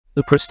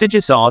The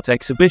prestigious art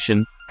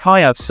exhibition,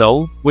 Hyundai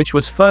Seoul, which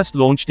was first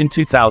launched in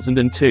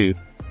 2002,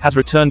 has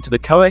returned to the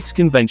COEX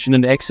Convention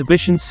and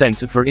Exhibition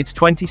Center for its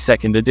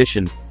 22nd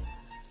edition.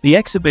 The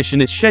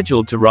exhibition is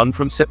scheduled to run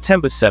from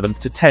September 7th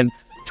to 10th,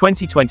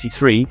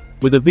 2023,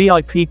 with a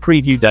VIP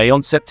preview day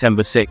on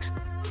September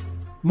 6th.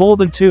 More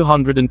than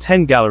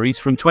 210 galleries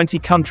from 20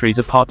 countries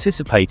are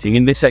participating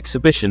in this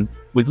exhibition,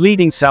 with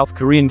leading South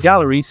Korean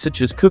galleries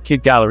such as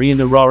Kukya Gallery and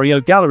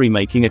Arario Gallery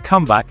making a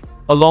comeback,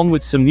 along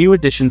with some new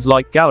additions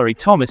like Gallery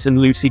Thomas and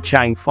Lucy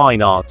Chang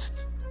Fine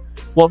Arts.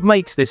 What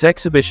makes this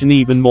exhibition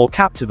even more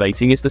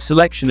captivating is the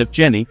selection of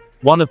Jennie,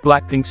 one of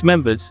Blackpink's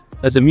members,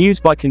 as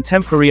amused by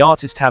contemporary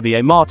artist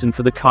Javier Martin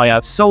for the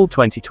Hyundai Seoul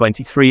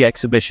 2023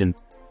 exhibition.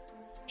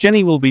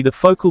 Jennie will be the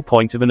focal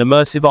point of an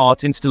immersive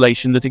art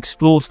installation that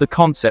explores the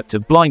concept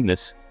of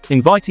blindness,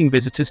 inviting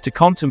visitors to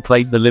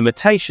contemplate the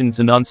limitations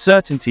and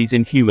uncertainties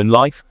in human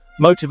life,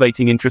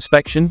 motivating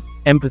introspection,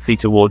 empathy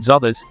towards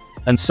others,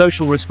 and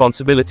social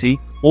responsibility,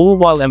 all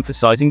while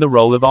emphasizing the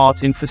role of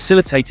art in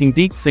facilitating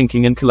deep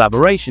thinking and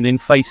collaboration in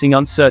facing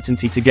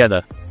uncertainty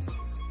together.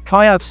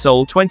 Hyundai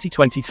Seoul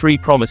 2023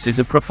 promises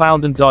a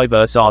profound and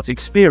diverse art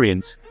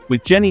experience,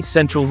 with Jennie's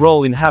central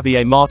role in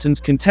Javier Martin's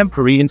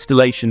contemporary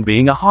installation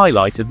being a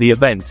highlight of the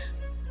event.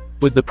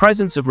 With the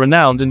presence of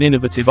renowned and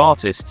innovative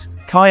artists,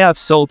 Hyundai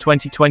Seoul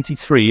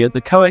 2023 at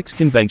the COEX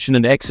Convention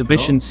and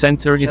Exhibition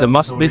Center is a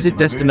must-visit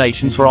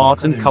destination for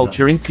art and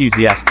culture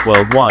enthusiasts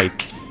worldwide.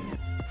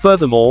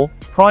 Furthermore,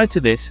 prior to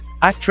this,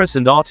 actress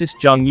and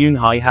artist Jung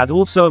Yoon-hye had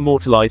also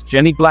immortalized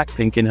Jennie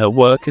Blackpink in her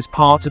work as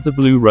part of the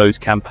Blue Rose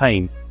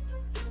campaign.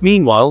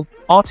 Meanwhile,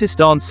 artist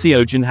Ahn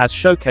Seojin has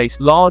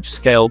showcased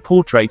large-scale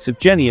portraits of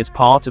Jennie as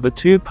part of a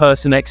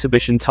two-person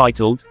exhibition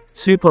titled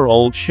Super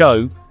Old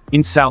Show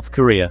in South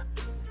Korea.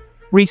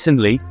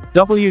 Recently,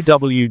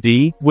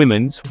 WWD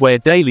Women's Wear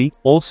Daily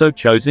also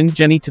chosen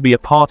Jennie to be a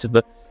part of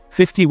the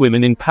 50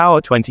 Women in Power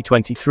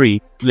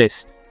 2023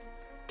 list.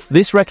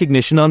 This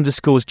recognition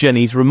underscores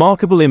Jennie's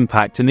remarkable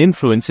impact and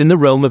influence in the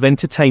realm of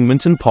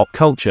entertainment and pop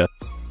culture.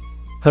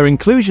 Her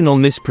inclusion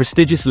on this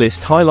prestigious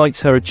list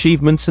highlights her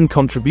achievements and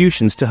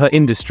contributions to her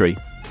industry.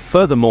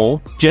 Furthermore,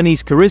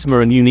 Jennie's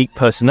charisma and unique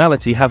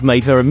personality have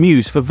made her a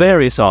muse for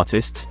various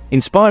artists,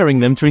 inspiring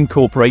them to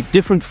incorporate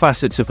different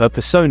facets of her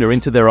persona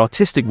into their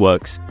artistic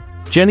works.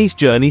 Jennie's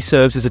journey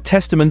serves as a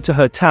testament to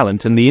her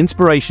talent and the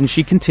inspiration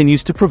she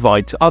continues to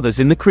provide to others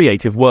in the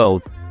creative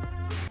world.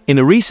 In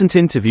a recent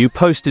interview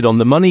posted on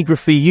the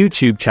Moneygraphy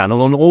YouTube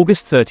channel on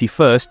August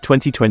 31,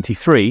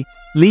 2023,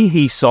 Lee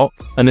Hee-sok,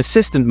 an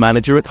assistant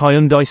manager at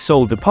Hyundai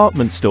Seoul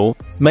department store,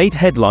 made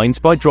headlines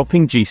by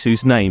dropping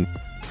Jisoo's name.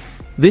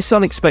 This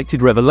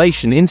unexpected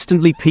revelation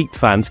instantly piqued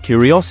fans'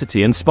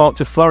 curiosity and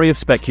sparked a flurry of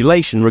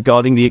speculation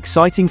regarding the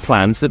exciting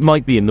plans that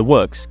might be in the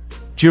works.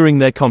 During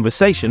their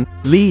conversation,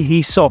 Lee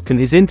Hee-sok and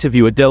his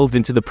interviewer delved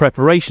into the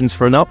preparations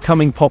for an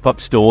upcoming pop-up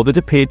store that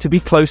appeared to be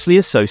closely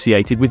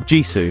associated with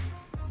Jisoo.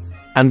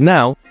 And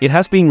now, it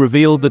has been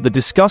revealed that the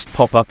discussed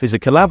pop-up is a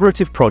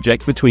collaborative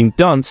project between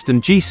Dunst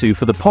and Jisoo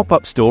for the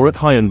pop-up store at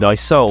Hyundai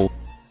Seoul.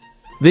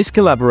 This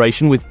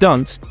collaboration with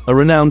Dunst, a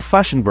renowned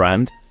fashion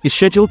brand, is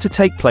scheduled to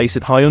take place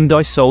at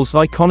Hyundai Seoul's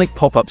iconic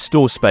pop-up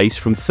store space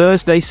from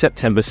Thursday,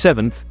 September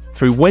 7th,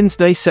 through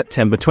Wednesday,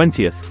 September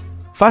 20th.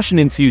 Fashion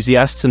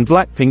enthusiasts and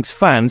Blackpink's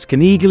fans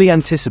can eagerly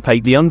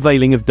anticipate the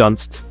unveiling of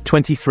Dunst's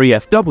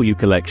 23FW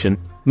collection,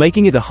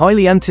 making it a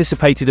highly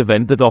anticipated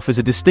event that offers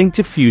a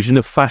distinctive fusion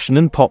of fashion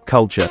and pop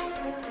culture.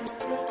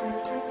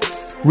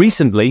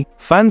 Recently,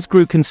 fans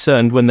grew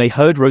concerned when they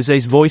heard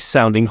Rosé's voice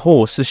sounding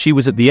hoarse as she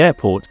was at the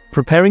airport,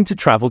 preparing to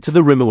travel to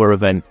the Rimawa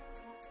event.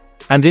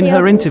 And in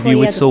her interview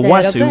with Seo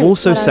Hwa-soo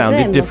also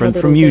sounded different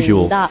from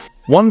usual.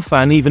 One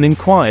fan even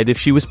inquired if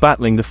she was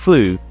battling the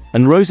flu,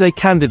 and Rosé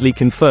candidly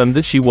confirmed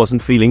that she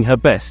wasn't feeling her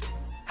best.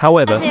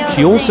 However,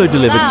 she also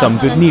delivered some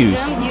good news,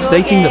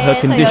 stating that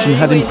her condition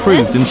had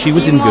improved and she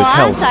was in good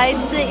health.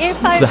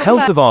 The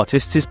health of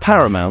artists is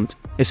paramount,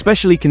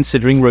 especially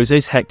considering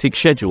Rosé's hectic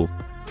schedule.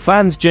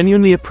 Fans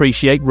genuinely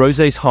appreciate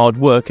Rosé's hard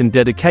work and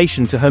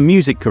dedication to her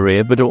music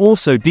career but are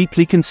also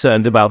deeply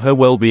concerned about her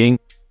well-being.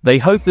 They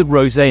hope that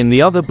Rosé and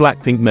the other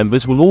Blackpink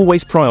members will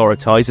always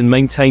prioritize and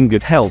maintain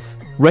good health,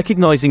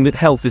 recognizing that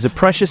health is a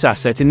precious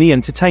asset in the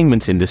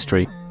entertainment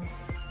industry.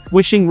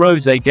 Wishing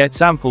Rosé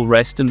gets ample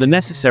rest and the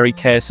necessary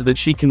care so that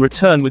she can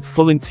return with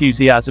full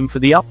enthusiasm for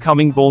the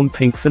upcoming Born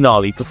Pink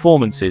finale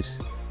performances.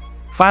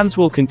 Fans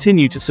will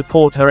continue to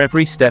support her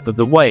every step of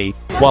the way,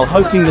 while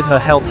hoping that her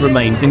health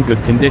remains in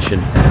good condition.